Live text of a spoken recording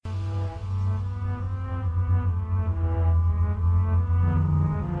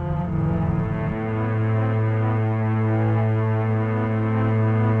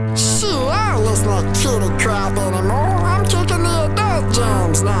that kitty crap anymore. I'm kicking the adult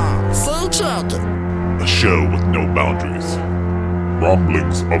jams now. See, check it. A show with no boundaries.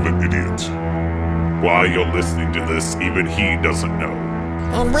 Rumblings of an idiot. Why you're listening to this, even he doesn't know.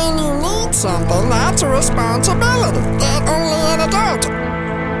 And when you need something, that's a responsibility that only an adult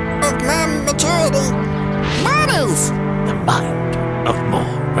of my maturity bodies. The mind of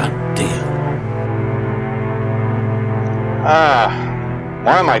Morandir.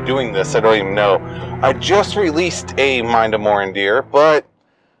 Why am I doing this? I don't even know. I just released a Mind of Morandir, but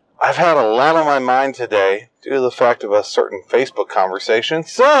I've had a lot on my mind today due to the fact of a certain Facebook conversation.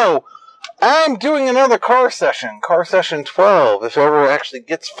 So, I'm doing another car session 12, if it ever actually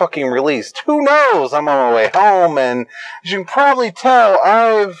gets fucking released. Who knows? I'm on my way home, and as you can probably tell,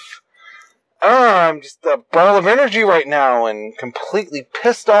 I'm just a ball of energy right now, and completely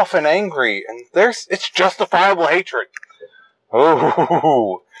pissed off and angry, and it's justifiable hatred.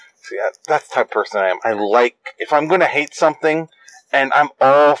 Oh, see, that's the type of person I am. If I'm going to hate something, and I'm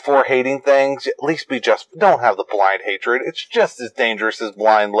all for hating things, at least be just. Don't have the blind hatred. It's just as dangerous as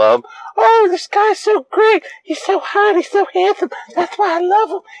blind love. Oh, this guy's so great. He's so hot. He's so handsome. That's why I love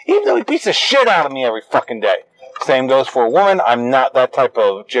him. Even though he beats the shit out of me every fucking day. Same goes for a woman. I'm not that type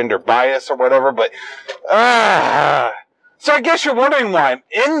of gender bias or whatever, but... So I guess you're wondering why I'm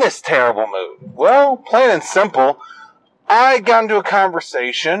in this terrible mood. Well, plain and simple, I got into a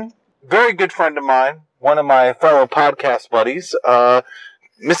conversation. Very good friend of mine. One of my fellow podcast buddies,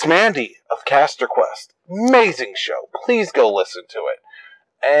 Miss Mandy of Caster Quest. Amazing show. Please go listen to it.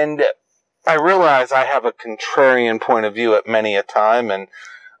 And I realize I have a contrarian point of view at many a time, and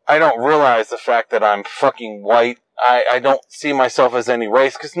I don't realize the fact that I'm fucking white. I don't see myself as any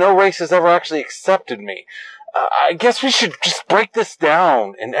race, because no race has ever actually accepted me. I guess we should just break this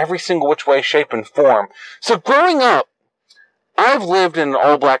down in every single which way, shape, and form. So growing up, I've lived in an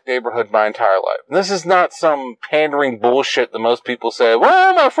all-black neighborhood my entire life. And this is not some pandering bullshit that most people say,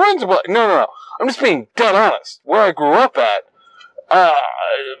 well, my friends are black. No. I'm just being dead honest. Where I grew up at,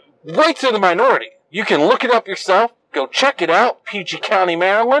 whites are the minority. You can look it up yourself. Go check it out. PG County,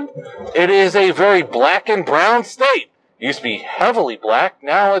 Maryland. It is a very black and brown state. It used to be heavily black.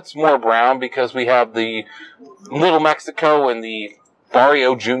 Now it's more brown because we have the Little Mexico and the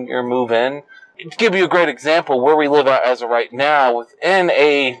Barrio Jr. move in. To give you a great example, where we live at as of right now, within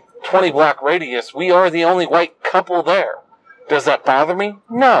a 20 block radius, we are the only white couple there. Does that bother me?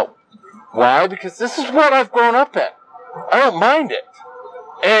 No. Why? Because this is what I've grown up in. I don't mind it.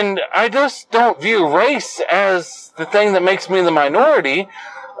 And I just don't view race as the thing that makes me the minority.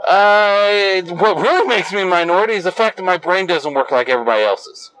 What really makes me a minority is the fact that my brain doesn't work like everybody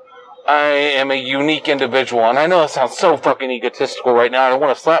else's. I am a unique individual, and I know it sounds so fucking egotistical right now. I don't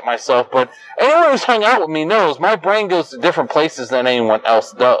want to slap myself, but anyone who's hung out with me knows my brain goes to different places than anyone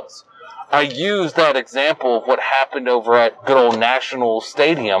else does. I use that example of what happened over at good old National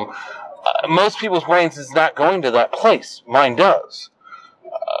Stadium. Most people's brains is not going to that place. Mine does.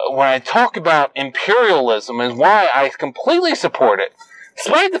 When I talk about imperialism and why I completely support it,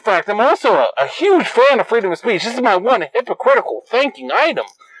 despite the fact I'm also a huge fan of freedom of speech, this is my one hypocritical thinking item.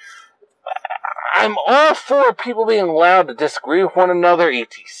 I'm all for people being allowed to disagree with one another,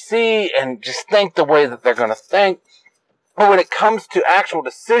 etc., and just think the way that they're going to think. But when it comes to actual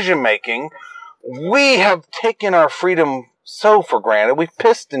decision making, we have taken our freedom so for granted. We've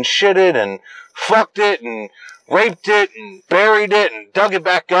pissed and shitted and fucked it and raped it and buried it and dug it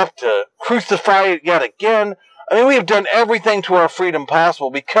back up to crucify it yet again. I mean, we have done everything to our freedom possible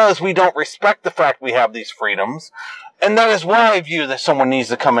because we don't respect the fact we have these freedoms. And that is why I view that someone needs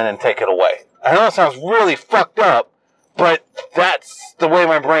to come in and take it away. I know it sounds really fucked up, but that's the way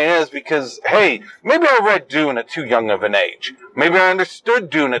my brain is because, hey, maybe I read Dune at too young of an age. Maybe I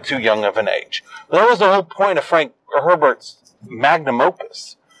understood Dune at too young of an age. That was the whole point of Frank Herbert's magnum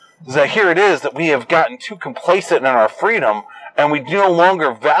opus. Is that here it is that we have gotten too complacent in our freedom and we no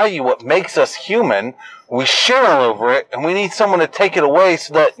longer value what makes us human. We shit all over it and we need someone to take it away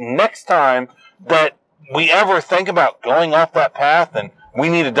so that next time that we ever think about going off that path and we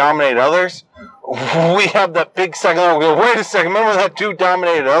need to dominate others, we have that big second. We go, wait a second, remember that dude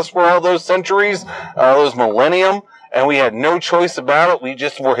dominated us for all those centuries, those millennium, and we had no choice about it. We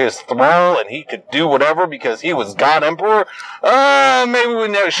just were his thrall, and he could do whatever because he was God Emperor. Maybe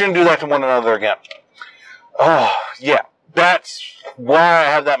we shouldn't do that to one another again. Oh, yeah, that's why I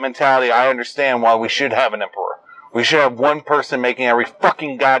have that mentality. I understand why we should have an emperor. We should have one person making every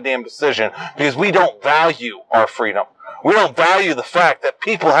fucking goddamn decision because we don't value our freedom. We don't value the fact that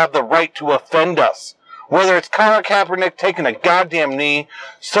people have the right to offend us. Whether it's Colin Kaepernick taking a goddamn knee,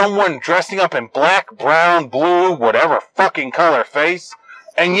 someone dressing up in black, brown, blue, whatever fucking color face,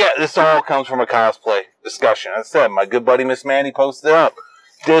 And yet, this all comes from a cosplay discussion. As I said, my good buddy Miss Mandy posted up.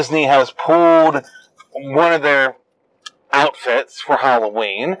 Disney has pulled one of their outfits for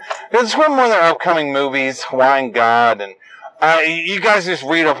Halloween. It's from one of their upcoming movies, Hawaiian God, and you guys just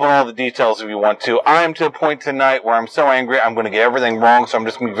read up on all the details if you want to. I am to a point tonight where I'm so angry I'm going to get everything wrong, so I'm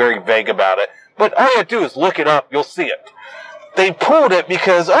just going to be very vague about it. But all you have to do is look it up. You'll see it. They pulled it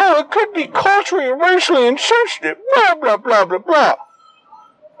because, it could be culturally and racially insensitive, blah, blah, blah, blah, blah.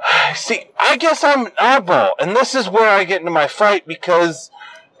 See, I guess I'm an oddball, and this is where I get into my fight because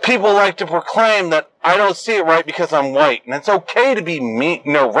people like to proclaim that I don't see it right because I'm white. And it's okay to be mean,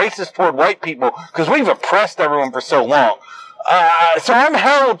 racist toward white people because we've oppressed everyone for so long. So I'm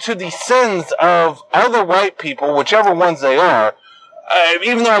held to the sins of other white people, whichever ones they are,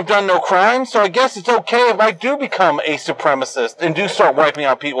 even though I've done no crime. So I guess it's okay if I do become a supremacist and do start wiping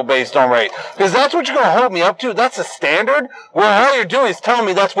out people based on race. Because that's what you're going to hold me up to. That's a standard where all you're doing is telling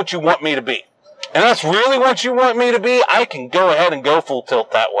me that's what you want me to be. And that's really what you want me to be, I can go ahead and go full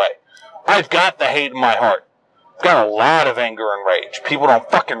tilt that way. I've got the hate in my heart. I've got a lot of anger and rage. People don't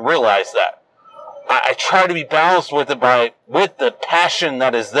fucking realize that. I try to be balanced with it with the passion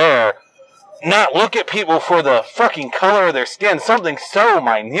that is there. Not look at people for the fucking color of their skin, something so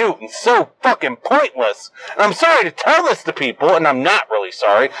minute and so fucking pointless. And I'm sorry to tell this to people, and I'm not really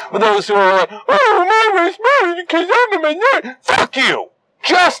sorry, but those who are like, my race matters because I'm a minority. Fuck you!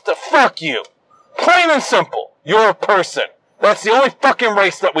 Just fuck you! Plain and simple. You're a person. That's the only fucking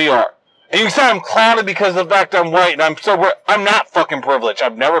race that we are. And you can say I'm clouded because of the fact I'm white, and I'm not fucking privileged.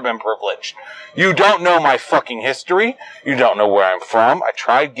 I've never been privileged. You don't know my fucking history. You don't know where I'm from. I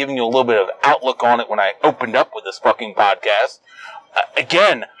tried giving you a little bit of outlook on it when I opened up with this fucking podcast.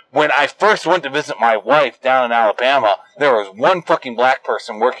 Again, when I first went to visit my wife down in Alabama, there was one fucking black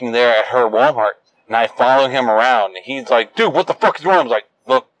person working there at her Walmart, and I followed him around, and he's like, dude, what the fuck is wrong? I was like,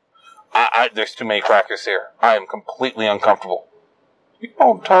 look, there's too many crackers here. I am completely uncomfortable. You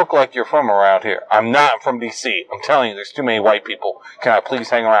don't talk like you're from around here. I'm not. I'm from D.C. I'm telling you, there's too many white people. Can I please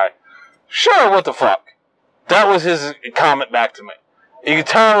hang around? Sure, what the fuck? That was his comment back to me. You could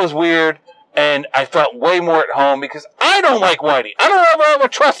tell it was weird, and I felt way more at home because I don't like Whitey. I don't ever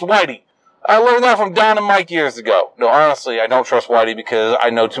trust Whitey. I learned that from Don and Mike years ago. No, honestly, I don't trust Whitey because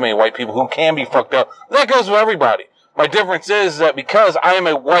I know too many white people who can be fucked up. That goes with everybody. My difference is that because I am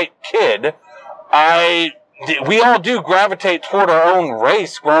a white kid, we all do gravitate toward our own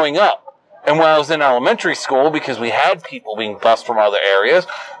race growing up. And when I was in elementary school, because we had people being bused from other areas,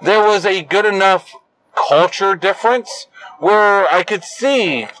 there was a good enough culture difference where I could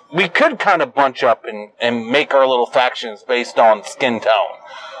see we could kind of bunch up and make our little factions based on skin tone.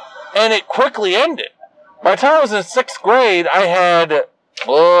 And it quickly ended. By the time I was in 6th grade, I had,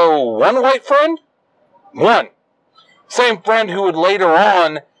 one white friend? One. Same friend who would later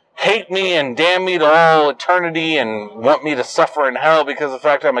on hate me and damn me to all eternity and want me to suffer in hell because of the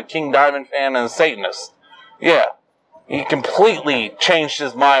fact I'm a King Diamond fan and a Satanist. Yeah. He completely changed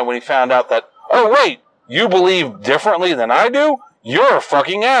his mind when he found out that, oh wait, you believe differently than I do? You're a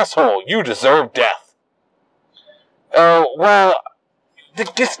fucking asshole. You deserve death.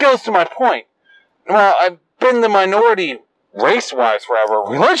 This goes to my point. Well, I've been the minority race-wise forever.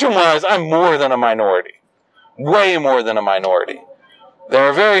 Religion-wise, I'm more than a minority. Way more than a minority. There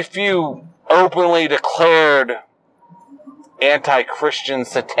are very few openly declared anti-Christian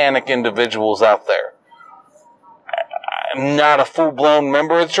satanic individuals out there. I'm not a full-blown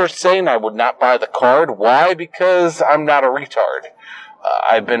member of the Church of Satan. I would not buy the card. Why? Because I'm not a retard.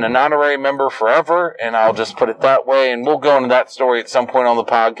 I've been an honorary member forever, and I'll just put it that way, and we'll go into that story at some point on the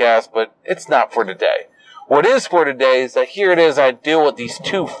podcast, but it's not for today. What is for today is that here it is, I deal with these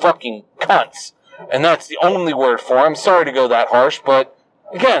two fucking cunts, and that's the only word for them. I'm sorry to go that harsh, but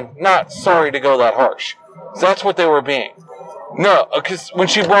again, not sorry to go that harsh. So that's what they were being. No, because when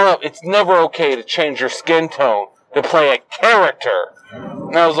she brought up, it's never okay to change your skin tone to play a character.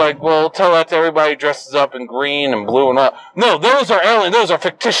 And I was like, well, tell that to everybody who dresses up in green and blue and all. No, those are alien. Those are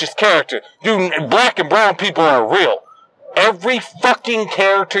fictitious characters. Dude, black and brown people are real. Every fucking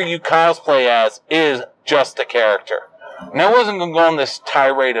character you cosplay as is just a character. And I wasn't going to go on this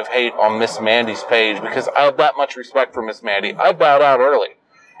tirade of hate on Miss Mandy's page because I have that much respect for Miss Mandy. I bowed out early.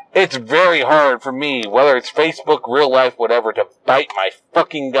 It's very hard for me, whether it's Facebook, real life, whatever, to bite my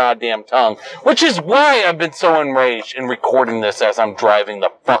fucking goddamn tongue. Which is why I've been so enraged in recording this as I'm driving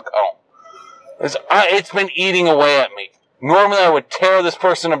the fuck home. It's been eating away at me. Normally I would tear this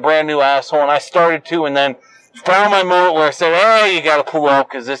person a brand new asshole, and I started to, and then found my moment where I said, hey, you gotta pull up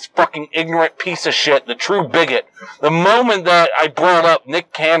because this fucking ignorant piece of shit, the true bigot, the moment that I brought up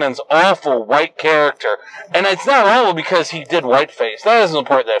Nick Cannon's awful white character, and it's not all because he did whiteface. That isn't the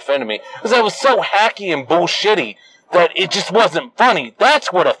part that offended me. Because that was so hacky and bullshitty that it just wasn't funny.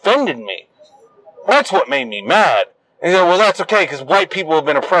 That's what offended me. That's what made me mad. And you go, well, that's okay because white people have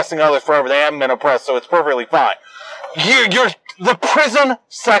been oppressing others forever. They haven't been oppressed, so it's perfectly fine. You're the prison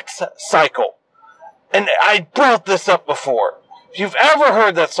sex cycle. And I brought this up before. If you've ever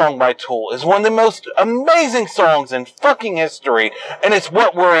heard that song by Tool, it's one of the most amazing songs in fucking history, and it's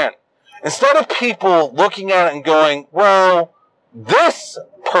what we're in. Instead of people looking at it and going, well, this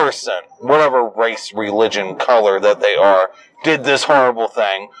person, whatever race, religion, color that they are, did this horrible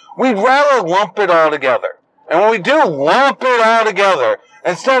thing, we'd rather lump it all together. And when we do lump it all together,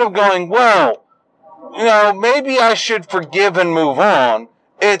 instead of going, well, you know, maybe I should forgive and move on,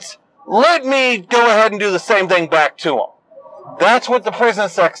 it's, let me go ahead and do the same thing back to him. That's what the prison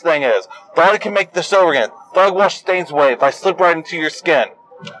sex thing is. Thought I could make this over again. Thought I'd wash stains away if I slip right into your skin.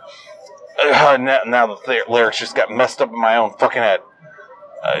 Now the lyrics just got messed up in my own fucking head.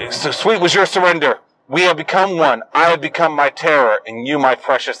 So sweet was your surrender. We have become one. I have become my terror, and you my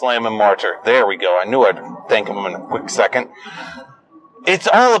precious lamb and martyr. There we go. I knew I'd thank him in a quick second. It's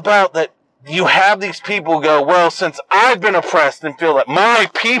all about that. You have these people go, well, since I've been oppressed and feel that my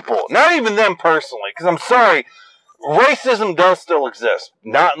people, not even them personally, because I'm sorry, racism does still exist.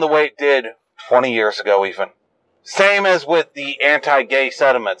 Not in the way it did 20 years ago even. Same as with the anti-gay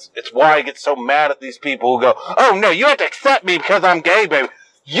sentiments. It's why I get so mad at these people who go, oh no, you have to accept me because I'm gay, baby.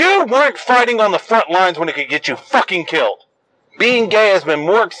 You weren't fighting on the front lines when it could get you fucking killed. Being gay has been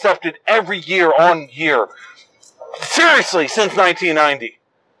more accepted every year on year. Seriously, since 1990.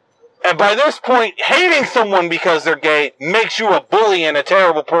 And by this point, hating someone because they're gay makes you a bully and a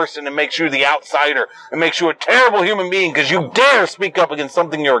terrible person and makes you the outsider and makes you a terrible human being because you dare speak up against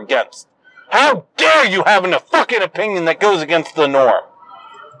something you're against. How dare you have a fucking opinion that goes against the norm?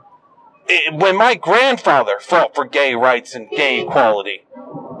 When my grandfather fought for gay rights and gay equality,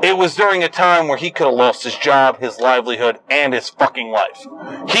 it was during a time where he could have lost his job, his livelihood, and his fucking life.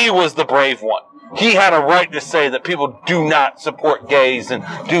 He was the brave one. He had a right to say that people do not support gays and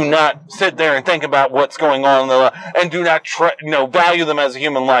do not sit there and think about what's going on in their life and do not value them as a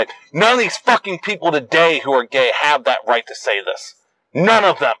human life. None of these fucking people today who are gay have that right to say this. None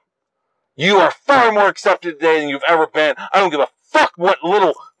of them. You are far more accepted today than you've ever been. I don't give a fuck what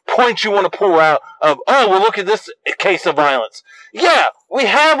little points you want to pull out of, oh, well, look at this case of violence. Yeah, we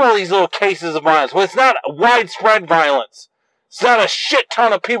have all these little cases of violence, but it's not widespread violence. It's not a shit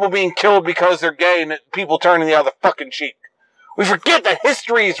ton of people being killed because they're gay and people turning the other fucking cheek. We forget that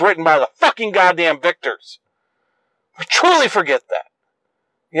history is written by the fucking goddamn victors. We truly forget that.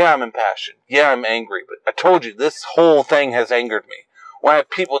 Yeah, I'm impassioned. Yeah, I'm angry, but I told you, this whole thing has angered me. When I have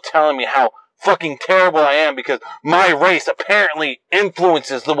people telling me how fucking terrible I am because my race apparently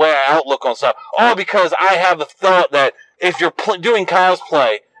influences the way I outlook on stuff. All because I have the thought that if you're doing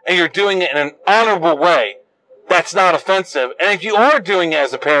cosplay and you're doing it in an honorable way, that's not offensive. And if you are doing it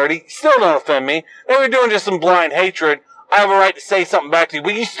as a parody, still don't offend me. If you're doing just some blind hatred, I have a right to say something back to you.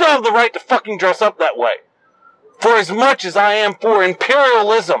 But you still have the right to fucking dress up that way. For as much as I am for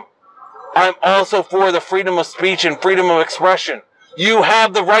imperialism, I'm also for the freedom of speech and freedom of expression. You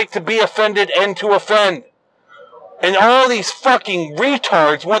have the right to be offended and to offend. And all these fucking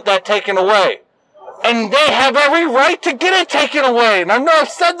retards want that taken away. And they have every right to get it taken away. And I know I've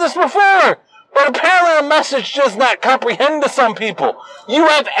said this before, but apparently the message does not comprehend to some people. You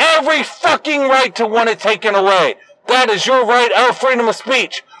have every fucking right to want it taken away. That is your right of freedom of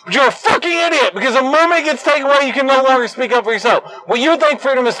speech. But you're a fucking idiot, because the moment it gets taken away, you can no longer speak up for yourself. What you think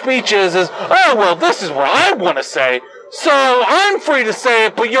freedom of speech is, oh, well, this is what I want to say, so I'm free to say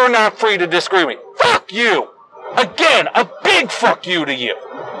it, but you're not free to disagree with me. Fuck you! Again, a big fuck you to you.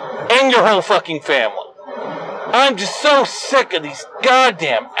 And your whole fucking family. I'm just so sick of these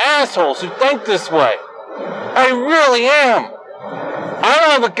goddamn assholes who think this way. I really am. I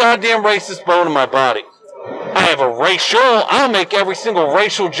don't have a goddamn racist bone in my body. I have a I'll make every single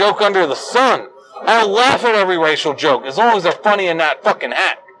racial joke under the sun. I'll laugh at every racial joke, as long as they're funny and not fucking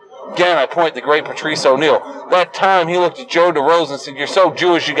hack. Again, I point to the great Patrice O'Neill. That time he looked at Joe DeRose and said, you're so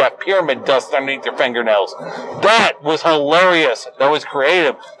Jewish you got pyramid dust underneath your fingernails. That was hilarious. That was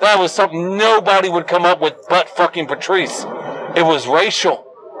creative. That was something nobody would come up with but fucking Patrice. It was racial.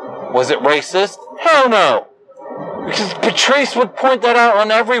 Was it racist? Hell no. Because Patrice would point that out on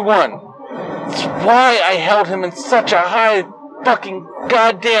everyone. That's why I held him in such a high fucking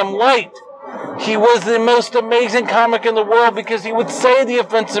goddamn light. He was the most amazing comic in the world because he would say the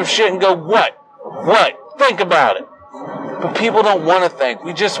offensive shit and go, what? What? think about it. But people don't want to think.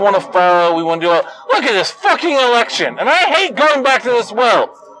 We just want to follow. We want to do it. Look at this fucking election. And I hate going back to this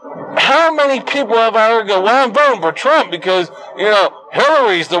well. How many people have I heard go, well, I'm voting for Trump because,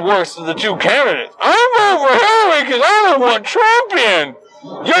 Hillary's the worst of the two candidates. I'm voting for Hillary because I don't want Trump in.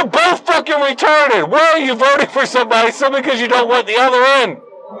 You're both fucking retarded. Why are you voting for somebody simply because you don't want the other in?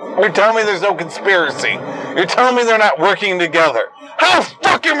 You're telling me there's no conspiracy. You're telling me they're not working together. How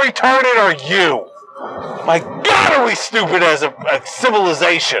fucking retarded are you? My God, are we stupid as a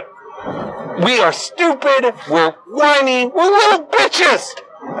civilization? We are stupid. We're whiny. We're little bitches.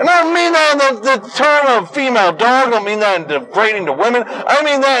 And I don't mean that in the term of female dog. I don't mean that in degrading to women. I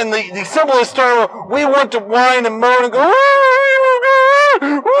mean that in the simplest term of we want to whine and moan and go,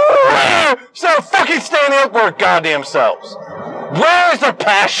 instead of fucking standing up for our goddamn selves. Where is the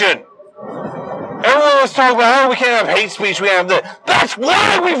passion? Everyone was talking about, we can't have hate speech, we have that. That's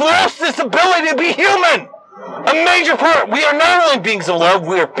why we've lost this ability to be human. A major part. We are not only beings of love,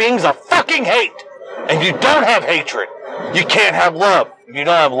 we are beings of fucking hate. And if you don't have hatred, you can't have love. If you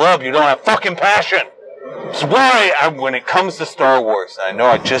don't have love, you don't have fucking passion. That's why, when it comes to Star Wars, and I know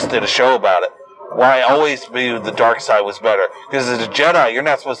I just did a show about it, why I always viewed the dark side was better. Because as a Jedi, you're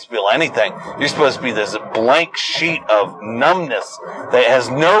not supposed to feel anything. You're supposed to be this blank sheet of numbness that has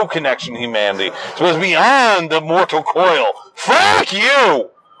no connection to humanity. It's supposed to be on the mortal coil. Fuck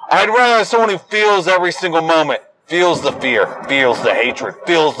you! I'd rather have someone who feels every single moment. Feels the fear. Feels the hatred.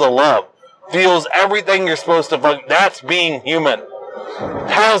 Feels the love. Feels everything you're supposed to feel. That's being human.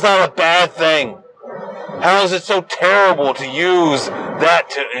 How's that a bad thing? How is it so terrible to use that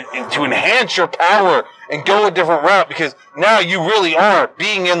to enhance your power and go a different route? Because now you really are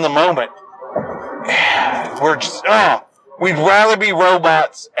being in the moment. We're just, we'd rather be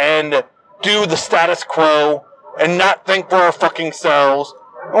robots and do the status quo and not think for our fucking selves.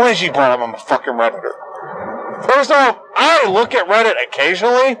 Why did you brought up I'm a fucking Redditor? First off, I look at Reddit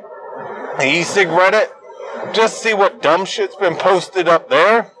occasionally, the e-cig Reddit, just to see what dumb shit's been posted up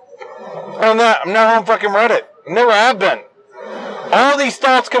there. I'm not on fucking Reddit. Never have been. All these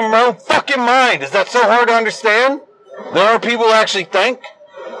thoughts come from my own fucking mind. Is that so hard to understand? There are people who actually think.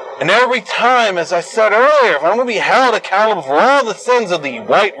 And every time, as I said earlier, if I'm going to be held accountable for all the sins of the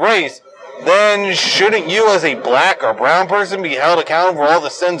white race, then shouldn't you as a black or brown person be held accountable for all the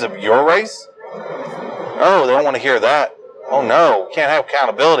sins of your race? Oh, they don't want to hear that. Oh no, can't have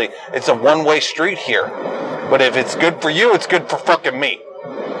accountability. It's a one-way street here. But if it's good for you, it's good for fucking me.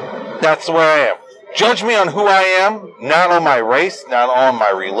 That's the way I am. Judge me on who I am, not on my race, not on my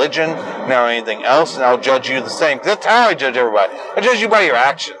religion, not on anything else, and I'll judge you the same. Because that's how I judge everybody. I judge you by your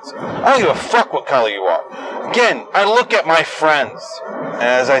actions. I don't give a fuck what color you are. Again, I look at my friends. And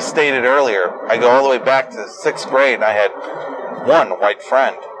as I stated earlier, I go all the way back to 6th grade, and I had one white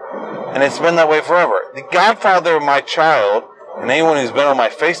friend. And it's been that way forever. The godfather of my child, and anyone who's been on my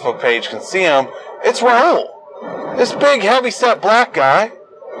Facebook page can see him, it's Raul. This big, heavy-set black guy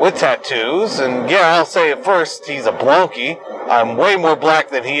with tattoos, and yeah, I'll say it first, he's a blonky. I'm way more black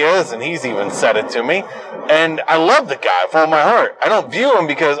than he is, and he's even said it to me. And I love the guy with all my heart. I don't view him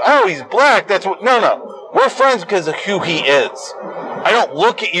because, he's black, that's what, no. We're friends because of who he is. I don't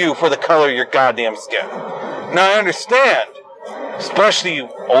look at you for the color of your goddamn skin. Now, I understand, especially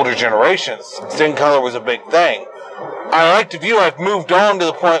older generations, skin color was a big thing. I like to view, I've moved on to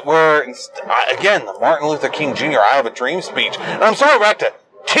the point where, again, the Martin Luther King Jr. I Have a Dream speech, and I'm sorry I have to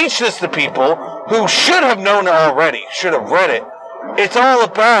teach this to people who should have known it already, should have read it. It's all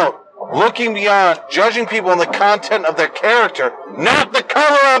about looking beyond, judging people on the content of their character, not the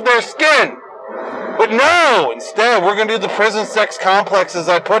color of their skin. But no, instead, we're going to do the prison sex complex, as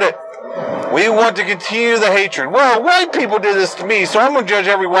I put it. We want to continue the hatred. Well, white people did this to me, so I'm going to judge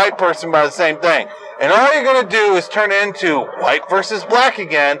every white person by the same thing. And all you're going to do is turn it into white versus black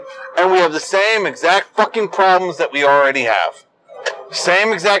again, and we have the same exact fucking problems that we already have.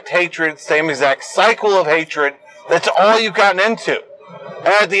 Same exact hatred, same exact cycle of hatred. That's all you've gotten into. And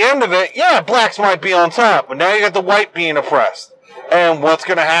at the end of it, yeah, blacks might be on top, but now you got the white being oppressed. And what's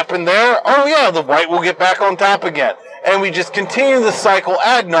going to happen there? Oh yeah, the white will get back on top again. And we just continue the cycle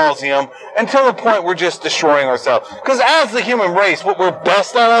ad nauseum until the point we're just destroying ourselves. Because as the human race, what we're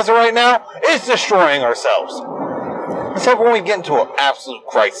best at as of right now is destroying ourselves. Except when we get into an absolute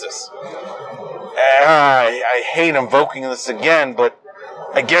crisis. I hate invoking this again, but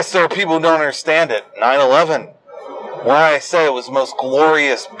I guess there are people who don't understand it. 9/11. Why I say it was the most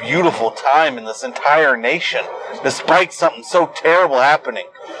glorious, beautiful time in this entire nation, despite something so terrible happening.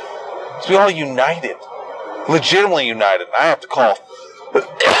 Because we all united. Legitimately united. I have to call.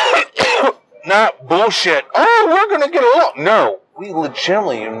 Not bullshit. Oh, we're going to get along. No. we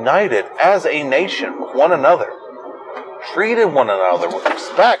legitimately united as a nation with one another, treated one another with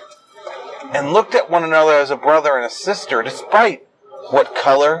respect, and looked at one another as a brother and a sister, despite what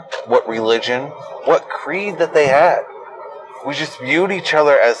color, what religion, what creed that they had. We just viewed each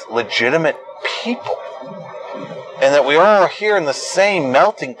other as legitimate people. And that we all are here in the same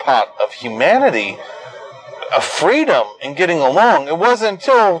melting pot of humanity, of freedom, and getting along. It wasn't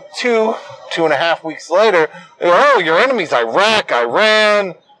until 2.5 weeks later, oh, your enemy's Iraq,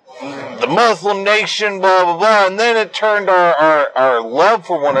 Iran, the Muslim nation, blah, blah, blah. And then it turned our love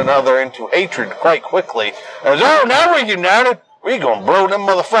for one another into hatred quite quickly. And it was, oh, now we're united. We're going to blow them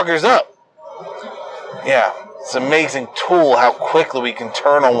motherfuckers up. Yeah, it's an amazing tool how quickly we can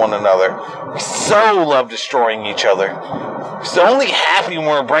turn on one another. We so love destroying each other. We're so only happy when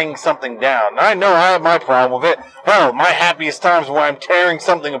we're bringing something down. And I know I have my problem with it. Hell, my happiest times when I'm tearing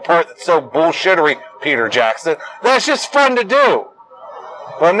something apart that's so bullshittery, Peter Jackson. That's just fun to do.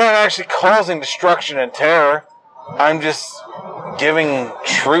 But I'm not actually causing destruction and terror. I'm just giving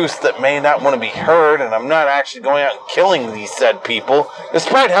truths that may not want to be heard, and I'm not actually going out and killing these said people,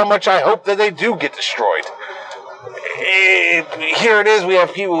 despite how much I hope that they do get destroyed. Here it is, we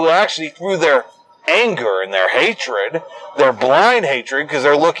have people who actually, through their anger and their hatred, their blind hatred, because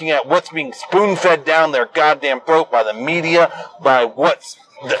they're looking at what's being spoon-fed down their goddamn throat by the media, by what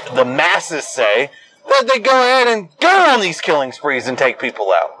the masses say, that they go ahead and go on these killing sprees and take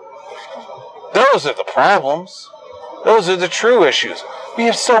people out. Those are the problems. Those are the true issues. We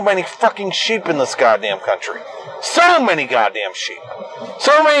have so many fucking sheep in this goddamn country. So many goddamn sheep.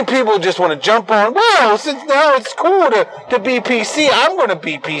 So many people just want to jump on, well, since now it's cool to be PC, I'm going to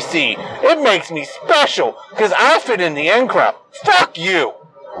be PC. It makes me special because I fit in the in crowd. Fuck you.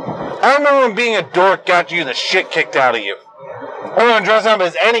 I remember when being a dork got you the shit kicked out of you. Or when dressing up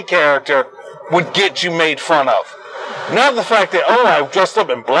as any character would get you made fun of. Not the fact that, oh, I dressed up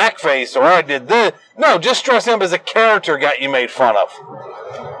in blackface or I did this. No, just dressing up as a character got you made fun of.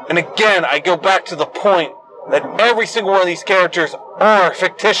 And again, I go back to the point that every single one of these characters are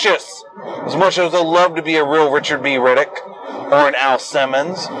fictitious. As much as I love to be a real Richard B. Riddick, or an Al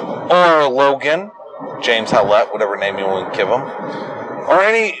Simmons, or a Logan, James Howlett, whatever name you want to give him, or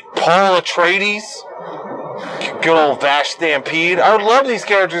any Paul Atreides, good old Vash Stampede. I would love these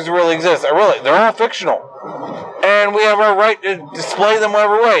characters to really exist. They're all fictional. And we have our right to display them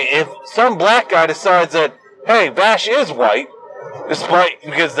whatever way. If some black guy decides that, hey, Vash is white,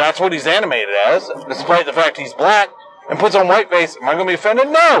 because that's what he's animated as, despite the fact he's black, and puts on whiteface, am I going to be offended?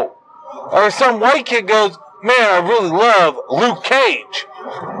 No. Or some white kid goes, man, I really love Luke Cage.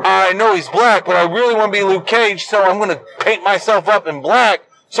 I know he's black, but I really want to be Luke Cage, so I'm going to paint myself up in black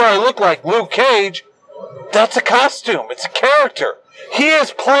so I look like Luke Cage. That's a costume. It's a character. He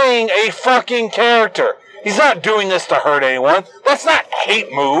is playing a fucking character. He's not doing this to hurt anyone. That's not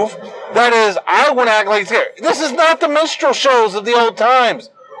hate move. That is, I want to act like he's here. This is not the minstrel shows of the old times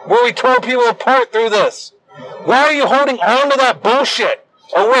where we tore people apart through this. Why are you holding on to that bullshit?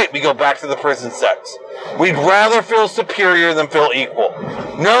 Oh wait, we go back to the prison sex. We'd rather feel superior than feel equal.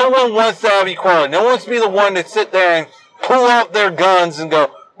 No one wants to have equality. No one wants to be the one to sit there and pull out their guns and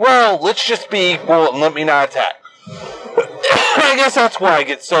go, well, let's just be equal and let me not attack. I guess that's why I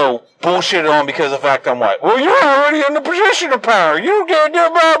get so bullshitted on because of the fact I'm white. Well, you're already in the position of power. You can't do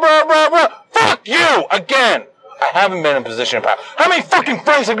blah, blah, blah, blah. Fuck you! Again, I haven't been in a position of power. How many fucking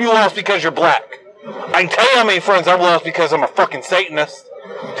friends have you lost because you're black? I can tell you how many friends I've lost because I'm a fucking Satanist. I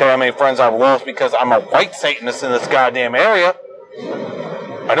can tell you how many friends I've lost because I'm a white Satanist in this goddamn area.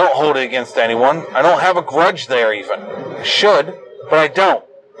 I don't hold it against anyone. I don't have a grudge there even. I should, but I don't.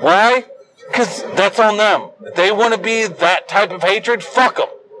 Why? Because that's on them. If they want to be that type of hatred, fuck them.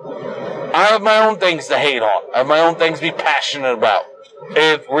 I have my own things to hate on. I have my own things to be passionate about.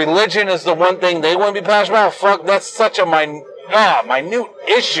 If religion is the one thing they want to be passionate about, fuck, that's such a minute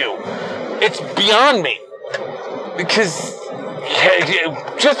issue. It's beyond me. Because,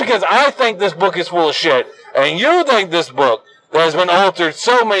 just because I think this book is full of shit, and you think this book that has been altered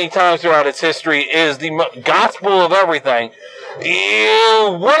so many times throughout its history is the gospel of everything,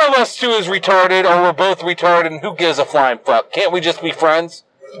 one of us two is retarded, or we're both retarded, and who gives a flying fuck? Can't we just be friends?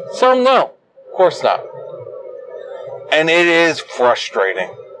 So no, of course not. And it is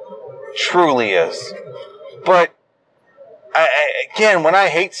frustrating. Truly is. But, again, when I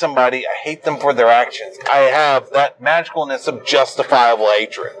hate somebody, I hate them for their actions. I have that magicalness of justifiable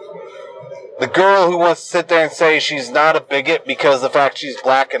hatred. The girl who wants to sit there and say she's not a bigot because of the fact she's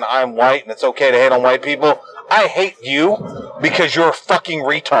black and I'm white and it's okay to hate on white people, I hate you because you're a fucking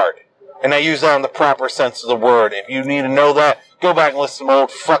retard. And I use that in the proper sense of the word. If you need to know that, go back and listen to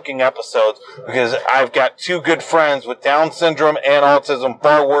old fucking episodes, because I've got two good friends with Down syndrome and autism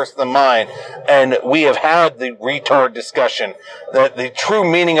far worse than mine, and we have had the retard discussion that the true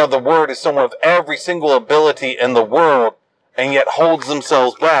meaning of the word is someone with every single ability in the world and yet holds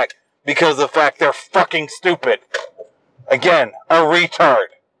themselves back because of the fact they're fucking stupid. Again, a retard.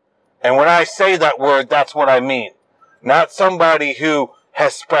 And when I say that word, that's what I mean. Not somebody who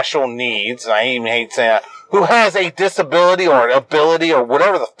has special needs, and I even hate saying that, who has a disability or an ability or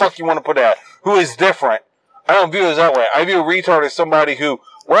whatever the fuck you want to put at, who is different. I don't view it as that way. I view a retard as somebody who,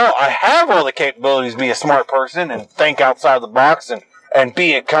 well, I have all the capabilities to be a smart person and think outside the box and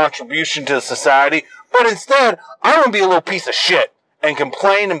be a contribution to society, but instead, I want to be a little piece of shit and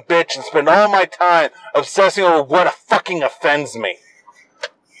complain and bitch and spend all my time obsessing over what fucking offends me.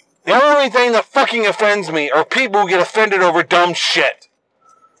 The only thing that fucking offends me are people who get offended over dumb shit.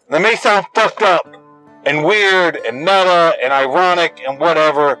 That may sound fucked up and weird and meta and ironic and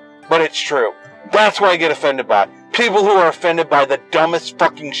whatever, but it's true. That's what I get offended by. People who are offended by the dumbest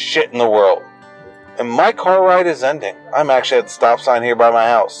fucking shit in the world. And my car ride is ending. I'm actually at the stop sign here by my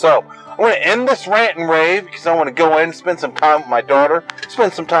house. So, I'm going to end this rant and rave because I want to go in and spend some time with my daughter,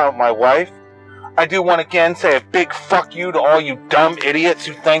 spend some time with my wife. I do want to again say a big fuck you to all you dumb idiots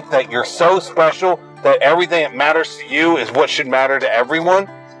who think that you're so special that everything that matters to you is what should matter to everyone.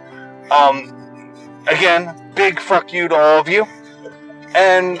 Again, big fuck you to all of you.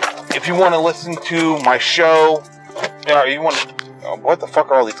 And if you want to listen to my show, what the fuck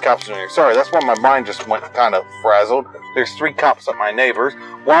are all these cops doing here? Sorry, that's why my mind just went kind of frazzled. There's 3 cops at my neighbors.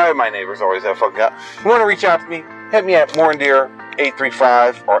 Why are my neighbors always that fucking up? If you want to reach out to me, hit me at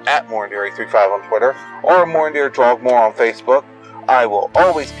Morendeer835 or at Morendeer835 on Twitter, or Morendeer on Facebook. I will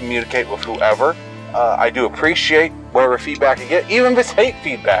always communicate with whoever. I do appreciate whatever feedback I get, even if it's hate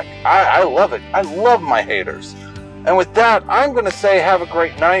feedback. I love it. I love my haters. And with that, I'm going to say have a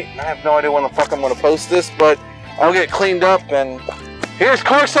great night. I have no idea when the fuck I'm going to post this, but I'll get cleaned up, and here's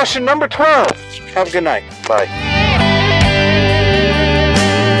car session number 12. Have a good night. Bye.